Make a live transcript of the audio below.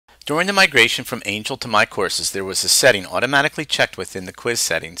During the migration from Angel to My Courses, there was a setting automatically checked within the quiz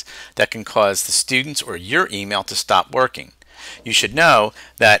settings that can cause the students or your email to stop working. You should know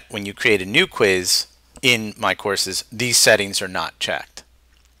that when you create a new quiz in My Courses, these settings are not checked.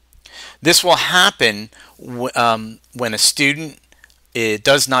 This will happen when a student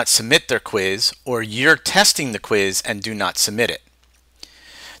does not submit their quiz, or you're testing the quiz and do not submit it.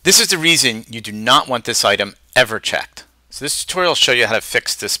 This is the reason you do not want this item ever checked. So this tutorial will show you how to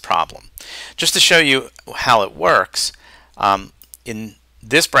fix this problem. Just to show you how it works, in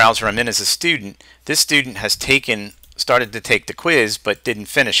this browser I'm in as a student, this student has started to take the quiz but didn't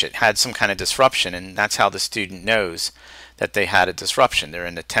finish it, had some kind of disruption, and that's how the student knows that they had a disruption. They're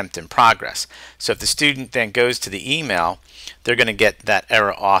in attempt in progress. So if the student then goes to the email, they're going to get that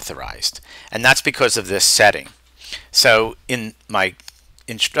error authorized, and that's because of this setting. So in my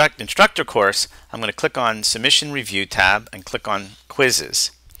instructor course, I'm going to click on Submission Review tab and click on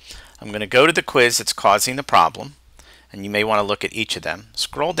Quizzes. I'm going to go to the quiz that's causing the problem, and you may want to look at each of them.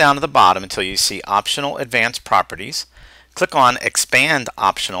 Scroll down to the bottom until you see Optional Advanced Properties. Click on Expand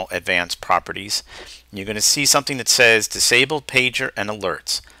Optional Advanced Properties. You're going to see something that says Disabled Pager and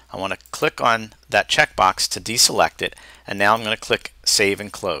Alerts. I want to click on that checkbox to deselect it, and now I'm going to click Save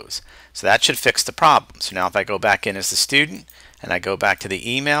and Close. So that should fix the problem. So now if I go back in as the student and I go back to the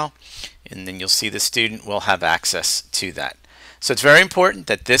email, and then you'll see the student will have access to that. So it's very important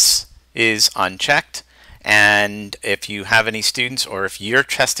that this is unchecked, and if you have any students, or if you're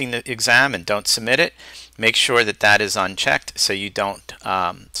testing the exam and don't submit it, make sure that that is unchecked so you don't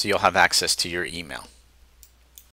so you'll have access to your email.